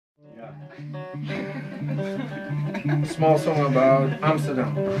Small song about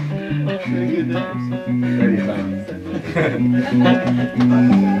Amsterdam. Very fijn.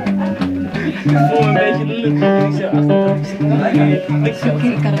 Ik voel een beetje de lucht die zo achter. Oké, ik kan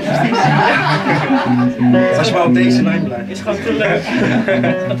het nog steeds zien. Als je maar op deze lijn blijft. Het is gewoon te leuk.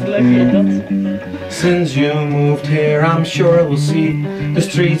 Het is te leuk dat. Since you moved here, I'm sure we'll see the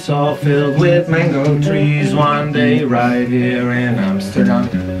streets all filled with mango trees. One day right here in Amsterdam,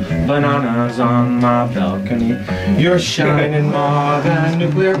 bananas on my balcony. You're shining more than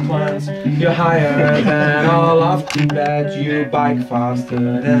nuclear plants. You're higher than all of Tibet. You bike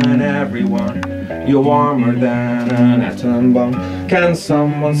faster than everyone. You're warmer than an atom bomb. Can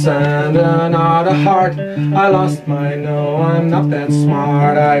someone send another heart? I lost mine, no, I'm not that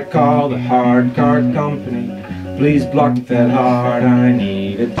smart. I call the hard card company. Please block that heart, I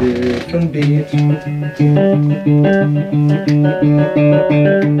need a different beat.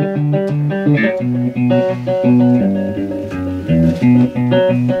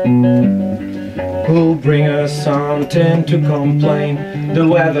 Who'll bring us something to complain? The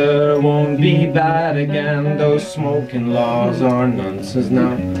weather won't be bad again. Those smoking laws are nonsense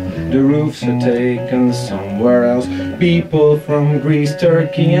now. The roofs are taken somewhere else. People from Greece,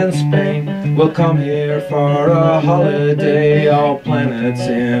 Turkey and Spain will come here for a holiday. All planets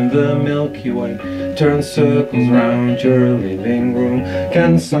in the Milky Way turn circles round your living room.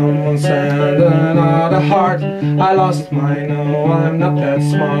 Can someone send another heart? I lost mine, no, I'm not that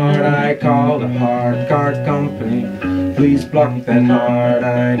smart. I call the hard card company. Please block that heart,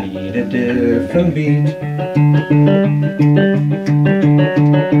 I need a different beat.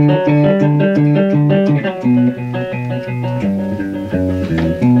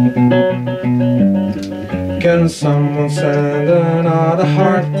 Can someone send another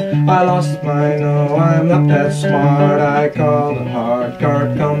heart? I lost mine, no, I'm not that smart. I call the hard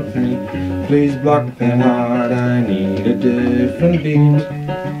card company. Please block that heart, I need a different beat.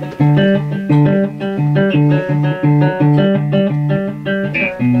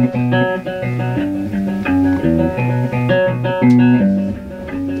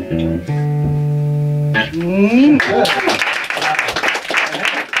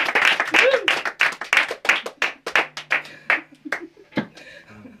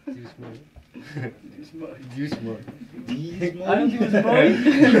 I don't think it's mooi.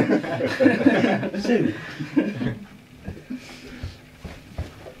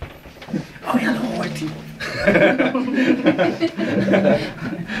 Oh ja, dan hoort hij.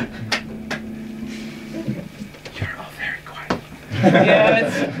 You're all very quiet. Yeah,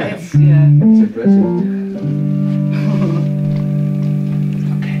 it's yeah. It's impressive.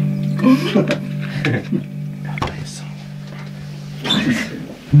 Okay. I'll play a song.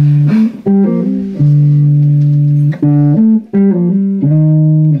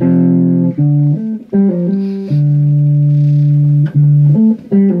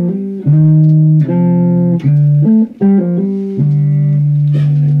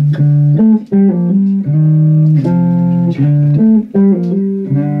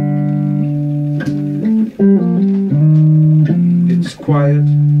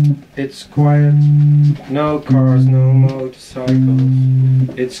 It's quiet, no cars, no motorcycles.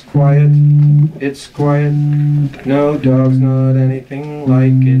 It's quiet, no dogs, not anything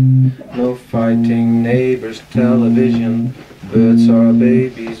like it. No fighting, neighbors, television, birds or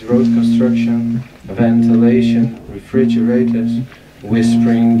babies, road construction, ventilation, refrigerators,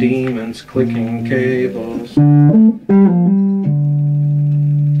 whispering demons, clicking cables.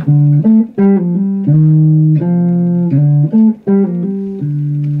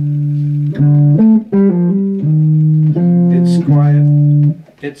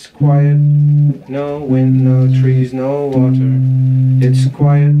 It's quiet, no wind, no trees, no water. It's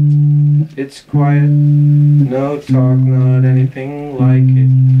quiet, no talk, not anything like it.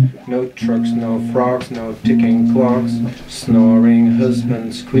 No trucks, no frogs, no ticking clocks, snoring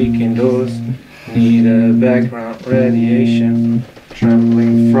husbands, squeaking doors. Need a background radiation,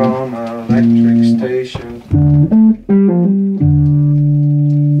 trembling from an electric station.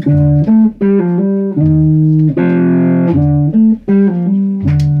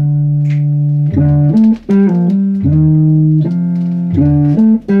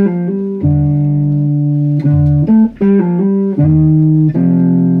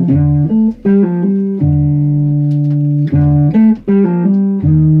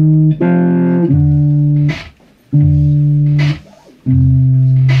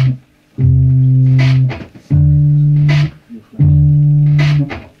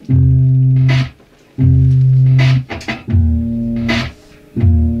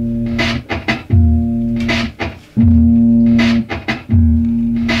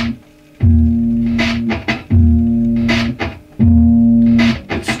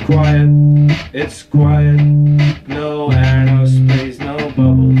 It's quiet, no air, no space, no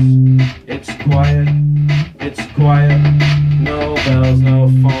bubbles. It's quiet, no bells, no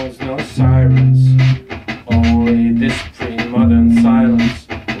phones, no sirens.